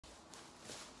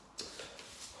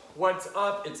What's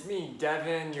up? It's me,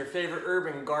 Devin, your favorite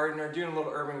urban gardener, doing a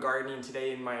little urban gardening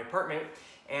today in my apartment.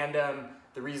 And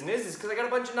the reason is because I got a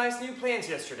bunch of nice new plants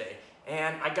yesterday.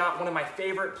 And I got one of my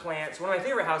favorite plants, one of my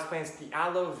favorite house plants, the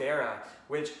aloe vera,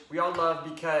 which we all love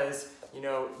because, you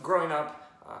know, growing up,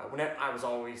 when I was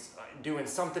always doing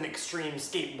something extreme,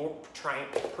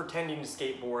 pretending to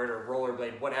skateboard or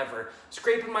rollerblade, whatever,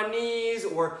 scraping my knees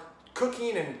or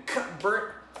cooking and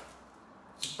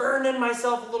burning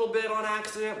myself a little bit on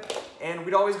accident. And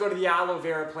we'd always go to the aloe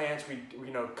vera plants. We'd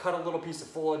cut a little piece of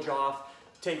foliage off,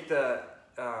 take the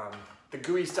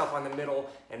gooey stuff on the middle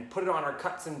and put it on our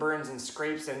cuts and burns and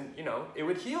scrapes, and it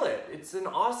would heal it. It's an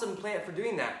awesome plant for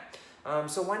doing that.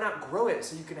 So why not grow it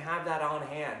so you can have that on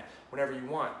hand whenever you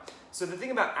want. So the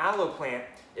thing about aloe plant,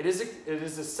 it is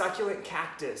a succulent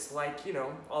cactus, like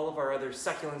all of our other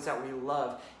succulents that we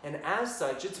love. And as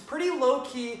such, it's a pretty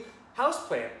low-key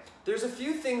houseplant. There's a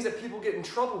few things that people get in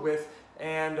trouble with,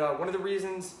 and one of the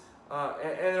reasons,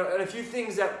 and a few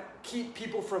things that keep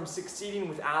people from succeeding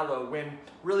with aloe, when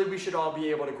really we should all be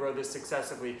able to grow this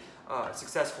successfully.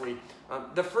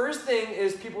 The first thing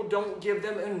is people don't give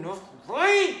them enough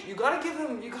light. You gotta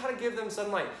give them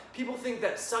sunlight. People think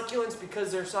that succulents,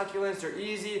 because they're succulents, they're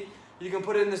easy. You can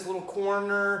put it in this little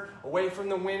corner, away from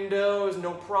the windows,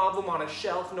 no problem, on a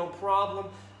shelf, no problem.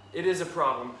 It is a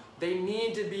problem. They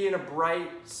need to be in a bright,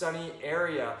 sunny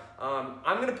area. I'm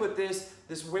gonna put this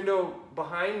window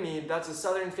behind me, that's a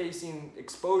southern facing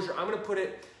exposure. I'm gonna put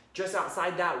it just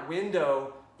outside that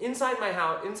window, inside my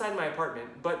house, inside my apartment,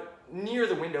 but near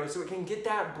the window so it can get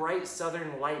that bright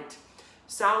southern light.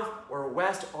 South or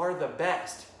west are the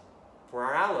best for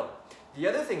our aloe. The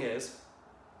other thing is,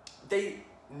 they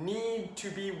need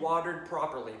to be watered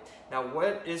properly. Now,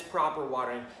 what is proper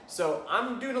watering? So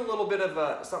I'm doing a little bit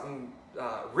of something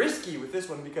risky with this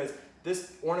one, because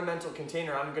this ornamental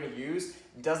container I'm going to use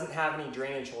doesn't have any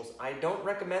drainage holes. I don't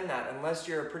recommend that unless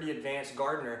you're a pretty advanced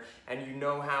gardener and you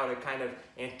know how to kind of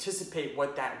anticipate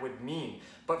what that would mean.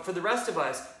 But for the rest of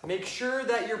us, make sure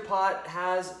that your pot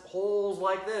has holes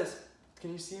like this.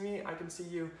 Can you see me? I can see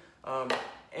you.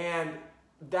 And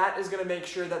that is going to make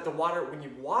sure that the water, when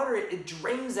you water it, it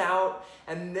drains out,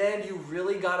 and then you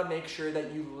really got to make sure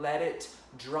that you let it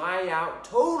dry out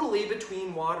totally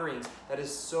between waterings. That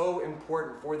is so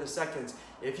important for the succulents.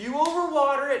 If you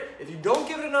overwater it, if you don't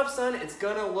give it enough sun, it's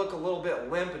going to look a little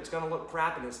bit limp, it's going to look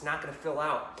crap, and it's not going to fill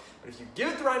out. But if you give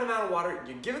it the right amount of water,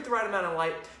 you give it the right amount of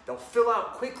light, they'll fill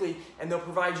out quickly, and they'll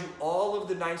provide you all of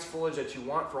the nice foliage that you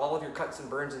want for all of your cuts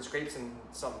and burns and scrapes and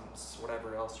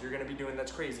whatever else you're going to be doing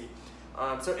that's crazy.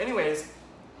 So anyways,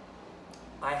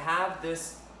 I have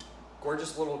this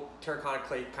gorgeous little terracotta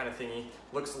clay kind of thingy.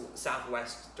 Looks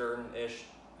southwestern-ish,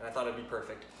 and I thought it'd be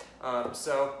perfect.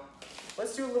 So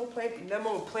let's do a little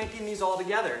demo of planting these all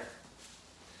together.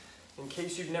 In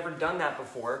case you've never done that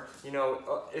before,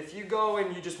 if you go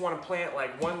and you just want to plant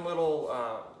like one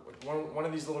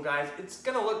of these little guys, it's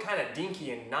gonna look kind of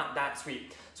dinky and not that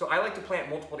sweet. So I like to plant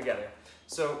multiple together.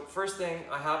 So first thing,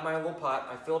 I have my little pot.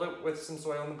 I filled it with some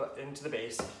soil into the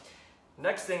base.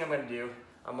 Next thing I'm gonna do,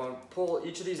 I'm gonna pull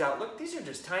each of these out. Look, these are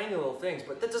just tiny little things,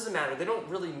 but that doesn't matter. They don't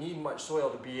really need much soil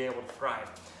to be able to thrive.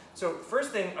 So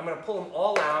first thing, I'm gonna pull them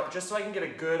all out just so I can get a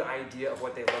good idea of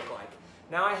what they look like.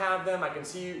 Now I have them, I can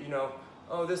see,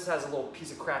 oh, this has a little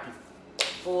piece of crappy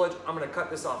foliage. I'm gonna cut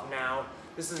this off now.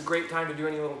 This is a great time to do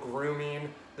any little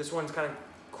grooming. This one's kind of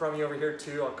crummy over here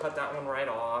too. I'll cut that one right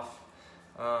off.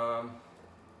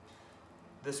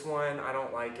 This one, I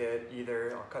don't like it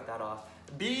either. I'll cut that off.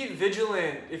 Be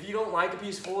vigilant. If you don't like a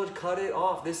piece of foliage, cut it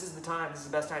off. This is the time. This is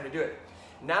the best time to do it.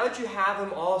 Now that you have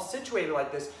them all situated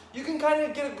like this, you can kind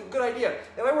of get a good idea.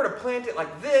 If I were to plant it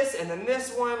like this, and then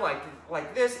this one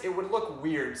like this, it would look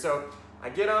weird. So I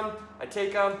get them, I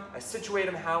take them, I situate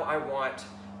them how I want.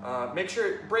 Make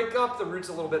sure, break up the roots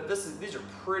a little bit. These are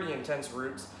pretty intense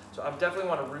roots, so I definitely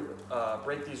want to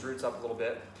break these roots up a little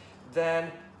bit.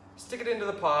 Then stick it into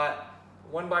the pot,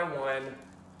 one by one.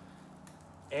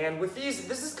 And with these,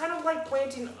 this is kind of like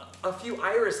planting a few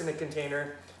iris in a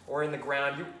container or in the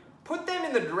ground. You put them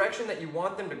in the direction that you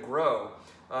want them to grow,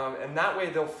 and that way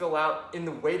they'll fill out in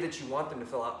the way that you want them to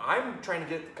fill out. I'm trying to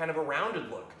get kind of a rounded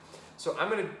look, so I'm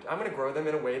gonna grow them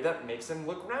in a way that makes them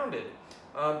look rounded.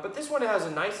 But this one has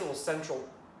a nice little central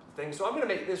thing, so I'm gonna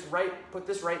make this put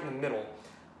this right in the middle,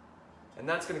 and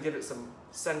that's gonna give it some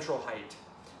central height.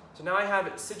 So now I have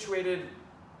it situated,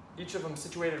 each of them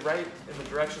situated right in the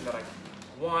direction that I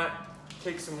want.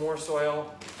 Take some more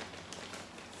soil,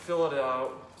 fill it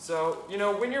out. So,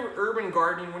 when you're urban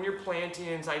gardening, when you're planting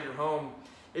inside your home,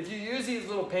 if you use these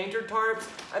little painter tarps,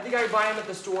 I think I buy them at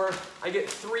the store. I get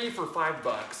 3 for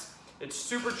 $5. It's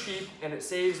super cheap and it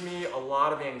saves me a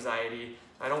lot of anxiety.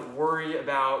 I don't worry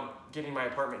about getting my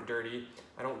apartment dirty.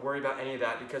 I don't worry about any of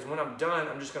that because when I'm done,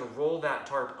 I'm just gonna roll that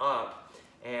tarp up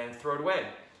and throw it away.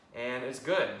 And it's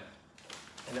good.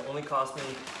 And it only cost me,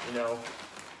 you know,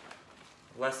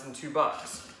 less than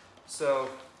 $2. So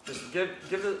just give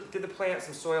the plant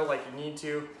some soil like you need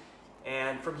to.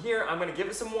 And from here, I'm gonna give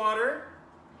it some water.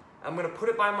 I'm gonna put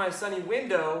it by my sunny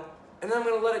window, and then I'm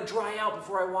gonna let it dry out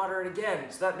before I water it again.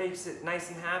 So that makes it nice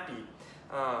and happy.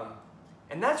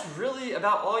 And that's really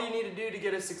about all you need to do to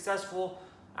get a successful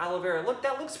aloe vera. Look,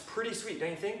 that looks pretty sweet,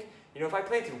 don't you think? You know, if I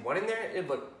planted one in there, it'd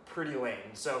look pretty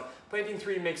lame. So planting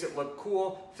 3 makes it look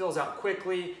cool, fills out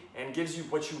quickly, and gives you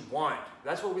what you want.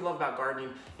 That's what we love about gardening.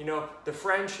 You know, the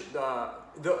French,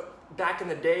 back in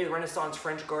the day, the Renaissance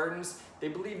French gardens, they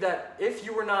believed that if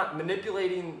you were not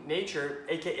manipulating nature,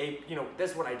 AKA, you know,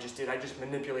 that's what I just did. I just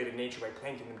manipulated nature by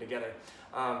planting them together.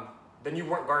 Then you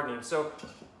weren't gardening. So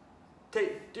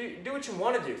do what you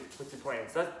want to do with your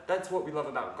plants. That's what we love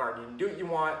about gardening. Do what you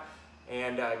want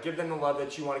and give them the love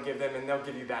that you want to give them, and they'll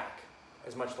give you back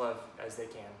as much love as they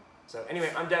can. So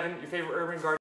anyway, I'm Devin, your favorite urban gardener.